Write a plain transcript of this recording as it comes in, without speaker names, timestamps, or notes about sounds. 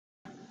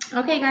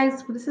Okay,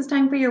 guys, this is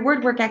time for your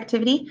word work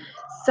activity.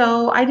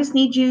 So I just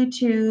need you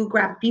to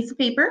grab a piece of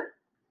paper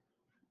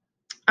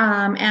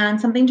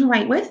and something to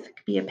write with. It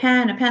could be a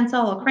pen, a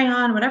pencil, a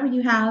crayon, whatever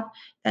you have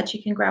that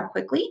you can grab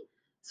quickly.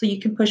 So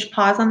you can push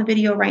pause on the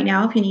video right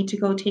now if you need to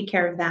go take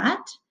care of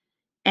that.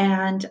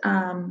 And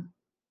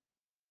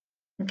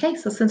okay,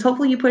 so since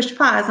hopefully you pushed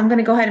pause, I'm going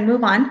to go ahead and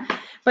move on.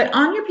 But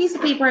on your piece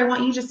of paper, I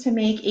want you just to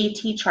make a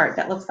T-chart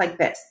that looks like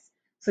this.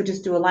 So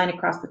just do a line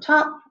across the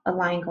top, a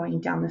line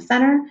going down the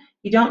center.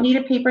 You don't need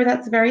a paper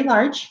that's very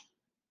large.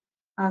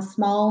 A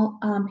small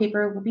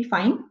paper will be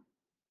fine.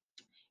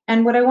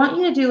 And what I want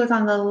you to do is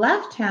on the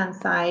left-hand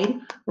side,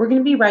 we're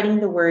going to be writing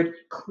the word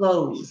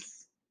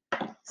clothes.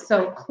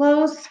 So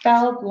clothes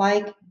spelled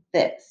like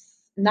this.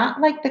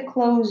 Not like the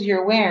clothes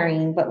you're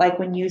wearing, but like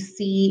when you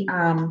see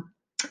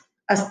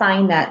a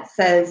sign that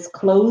says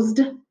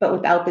closed, but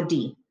without the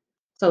D.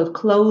 So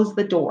close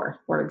the door,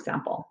 for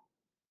example.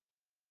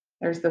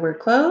 There's the word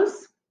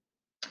close.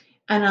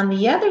 And on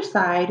the other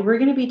side, we're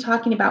going to be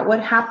talking about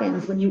what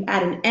happens when you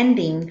add an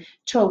ending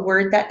to a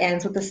word that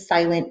ends with a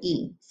silent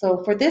E.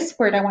 So for this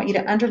word, I want you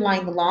to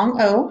underline the long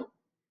O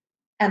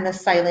and the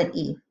silent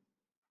E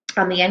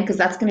on the end, because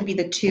that's going to be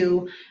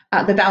the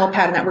vowel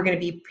pattern that we're going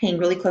to be paying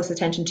really close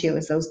attention to,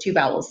 is those two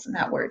vowels in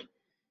that word.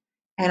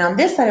 And on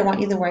this side, I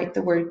want you to write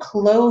the word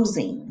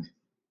closing.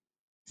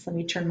 So let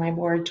me turn my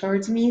board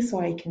towards me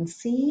so I can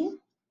see.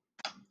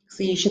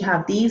 So you should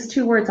have these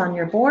two words on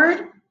your board: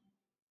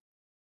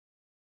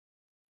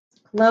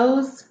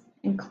 close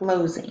and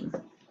closing.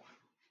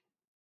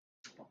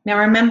 Now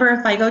remember,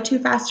 if I go too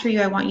fast for you,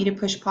 I want you to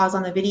push pause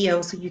on the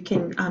video so you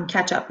can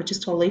catch up, which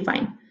is totally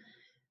fine.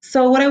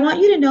 So what I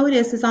want you to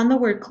notice is on the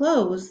word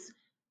close,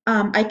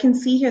 I can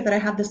see here that I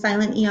have the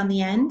silent E on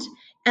the end.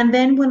 And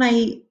then when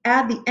I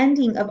add the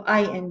ending of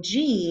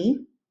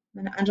ing,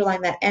 I'm going to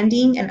underline that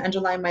ending and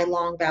underline my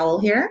long vowel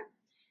here.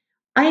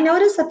 I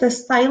notice that the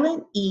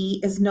silent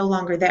E is no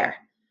longer there.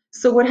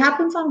 So what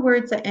happens on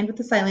words that end with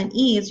the silent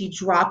E is you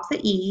drop the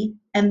E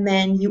and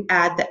then you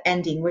add the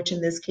ending, which in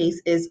this case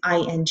is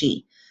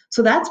ing.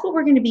 So that's what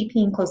we're going to be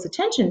paying close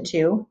attention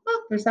to.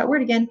 Oh, there's that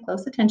word again,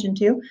 close attention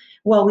to,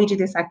 while we do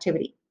this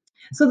activity.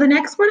 So the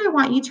next word I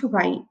want you to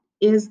write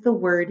is the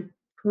word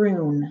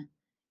prune.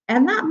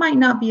 And that might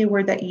not be a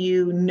word that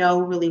you know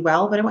really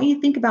well, but I want you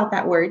to think about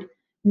that word.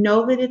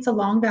 Know that it's a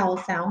long vowel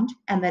sound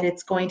and that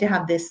it's going to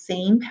have this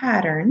same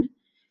pattern.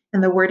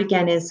 And the word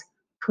again is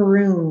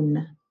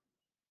prune.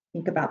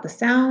 Think about the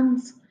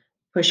sounds.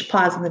 Push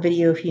pause on the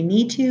video if you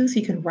need to so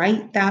you can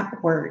write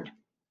that word.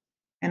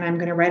 And I'm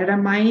going to write it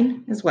on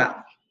mine as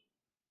well.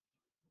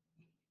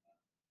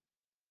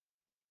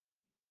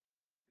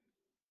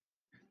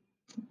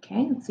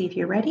 Okay, let's see if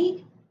you're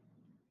ready.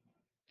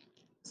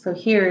 So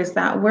here is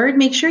that word.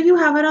 Make sure you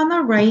have it on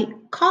the right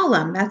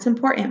column. That's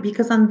important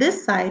because on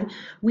this side,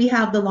 we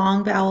have the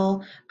long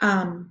vowel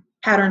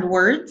patterned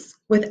words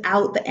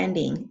without the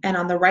ending. And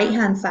on the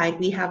right-hand side,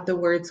 we have the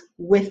words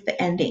with the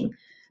ending.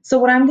 So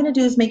what I'm going to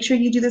do is make sure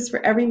you do this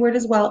for every word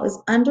as well, is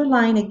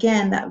underline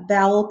again that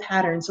vowel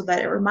pattern so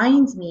that it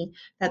reminds me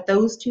that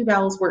those two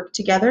vowels work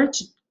together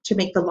to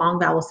make the long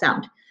vowel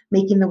sound,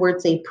 making the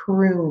word say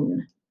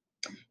prune.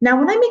 Now,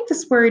 when I make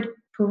this word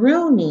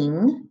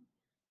pruning,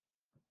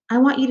 I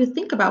want you to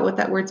think about what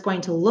that word's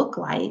going to look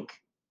like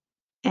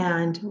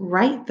and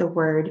write the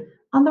word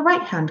on the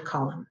right-hand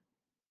column.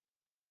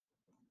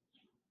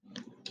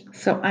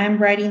 So I'm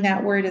writing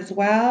that word as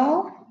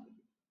well.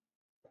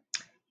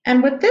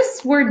 And what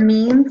this word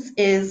means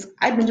is,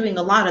 I've been doing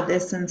a lot of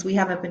this since we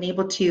haven't been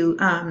able to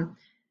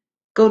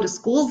go to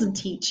schools and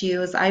teach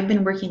you, is I've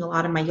been working a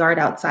lot in my yard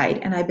outside,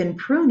 and I've been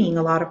pruning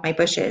a lot of my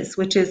bushes,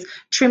 which is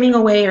trimming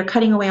away or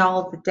cutting away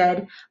all of the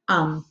dead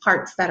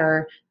parts that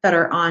are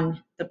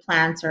on the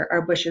plants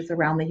or bushes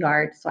around the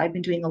yard. So I've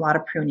been doing a lot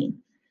of pruning.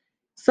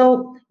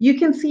 So you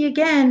can see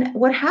again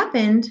what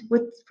happened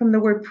from the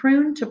word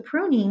prune to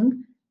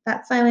pruning.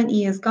 That silent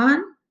E is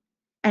gone,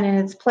 and in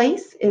its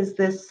place is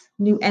this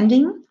new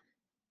ending,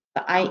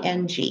 the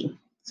ing.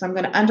 So I'm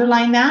going to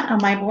underline that on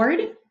my board.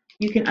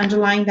 You can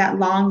underline that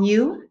long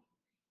U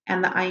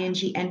and the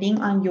ing ending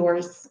on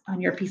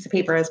your piece of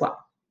paper as well.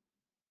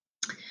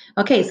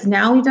 Okay, so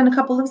now we've done a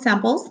couple of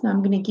samples. Now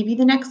I'm going to give you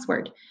the next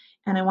word,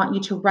 and I want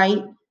you to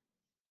write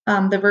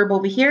the verb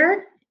over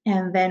here,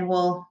 and then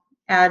we'll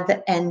add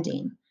the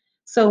ending.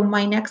 So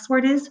my next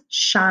word is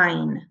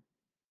shine.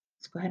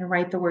 Let's go ahead and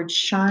write the word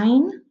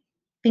shine.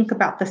 Think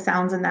about the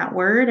sounds in that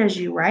word as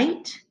you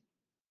write.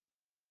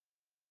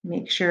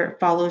 Make sure it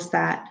follows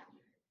that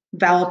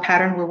vowel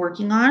pattern we're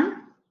working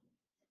on.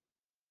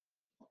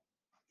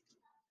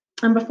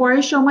 And before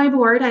I show my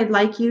board, I'd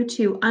like you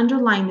to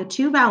underline the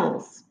two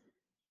vowels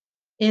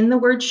in the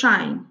word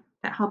shine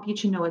that help you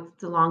to know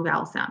it's the long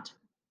vowel sound,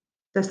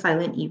 the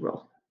silent E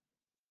rule.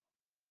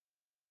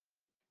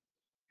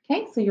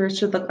 Okay, so yours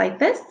should look like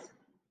this.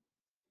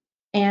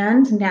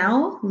 And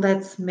now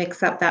let's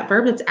mix up that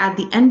verb. Let's add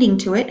the ending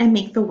to it and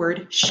make the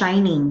word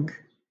shining.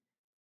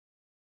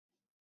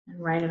 And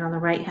write it on the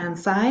right-hand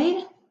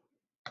side.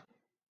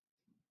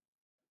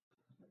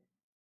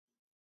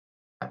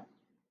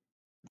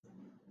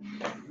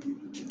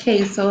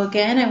 Okay, so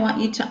again, I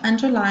want you to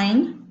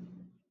underline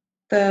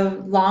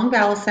the long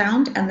vowel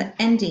sound and the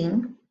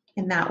ending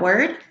in that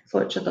word. So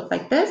it should look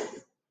like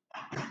this.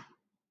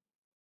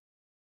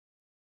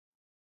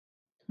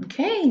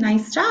 Okay,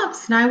 nice job.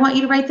 So now I want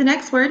you to write the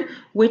next word,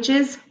 which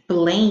is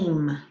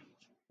blame.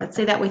 Let's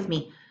say that with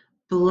me.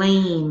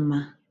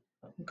 Blame.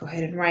 Go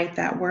ahead and write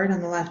that word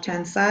on the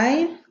left-hand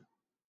side.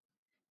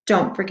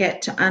 Don't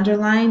forget to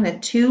underline the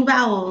two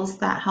vowels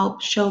that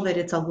help show that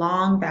it's a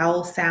long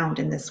vowel sound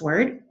in this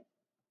word.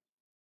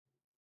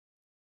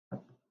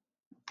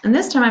 And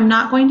this time I'm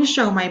not going to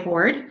show my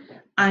board.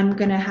 I'm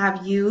going to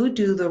have you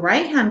do the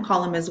right-hand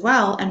column as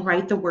well and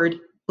write the word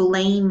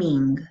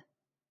blaming.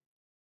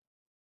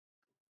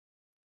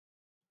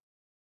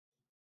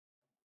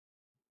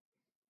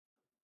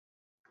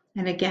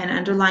 And again,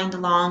 underline the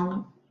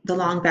long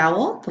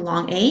vowel, the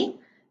long A,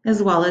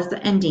 as well as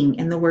the ending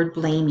in the word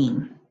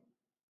blaming.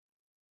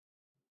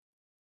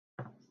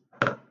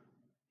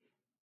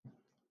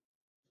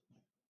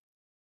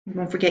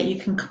 Don't forget, you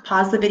can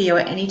pause the video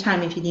at any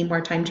time if you need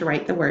more time to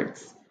write the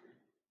words.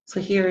 So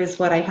here is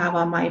what I have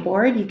on my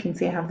board. You can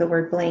see I have the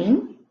word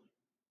blame.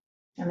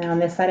 And then on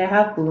this side I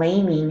have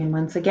blaming. And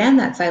once again,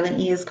 that silent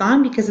E is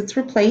gone because it's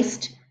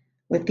replaced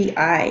with the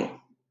I.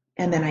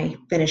 And then I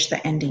finish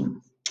the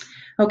ending.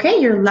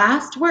 Okay, your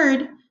last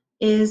word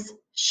is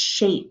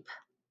shape.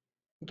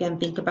 Again,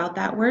 think about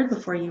that word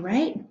before you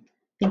write.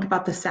 Think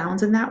about the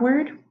sounds in that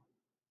word.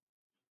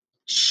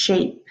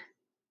 Shape.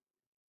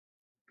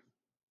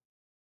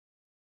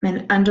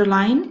 And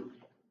underline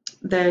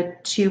the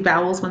two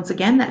vowels once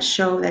again that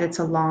show that it's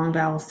a long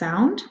vowel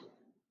sound.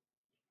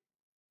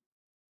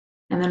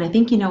 And then I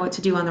think you know what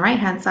to do on the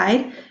right-hand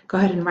side. Go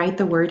ahead and write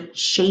the word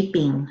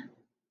shaping.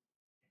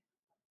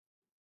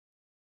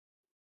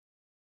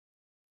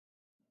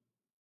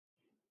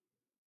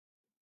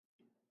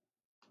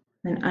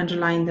 Then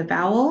underline the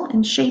vowel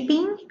in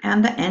shaping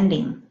and the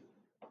ending.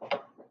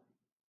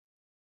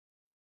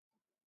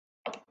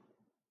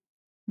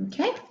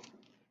 Okay,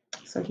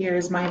 so here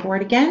is my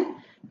board again.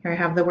 Here I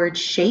have the word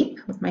shape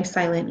with my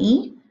silent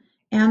E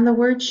and the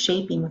word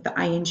shaping with the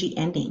ing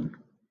ending.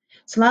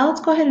 So now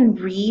let's go ahead and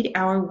read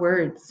our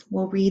words.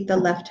 We'll read the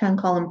left-hand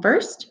column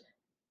first.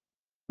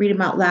 Read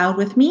them out loud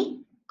with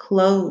me.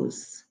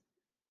 Close,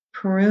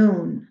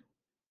 prune,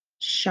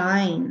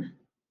 shine,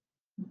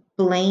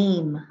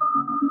 blame,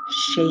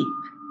 shape.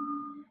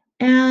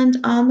 And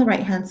on the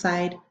right-hand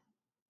side,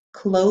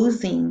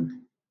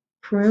 closing,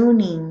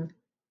 pruning,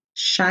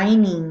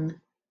 shining,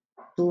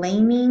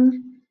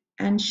 blaming,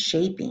 and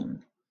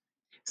shaping.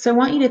 So I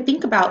want you to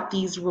think about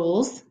these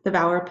rules, the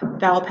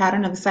vowel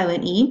pattern of the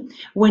silent E,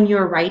 when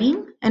you're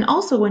writing and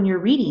also when you're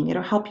reading.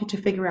 It'll help you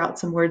to figure out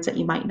some words that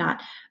you might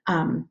not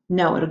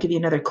know. It'll give you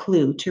another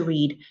clue to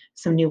read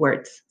some new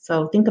words.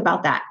 So think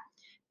about that.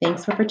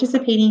 Thanks for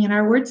participating in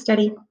our word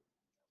study.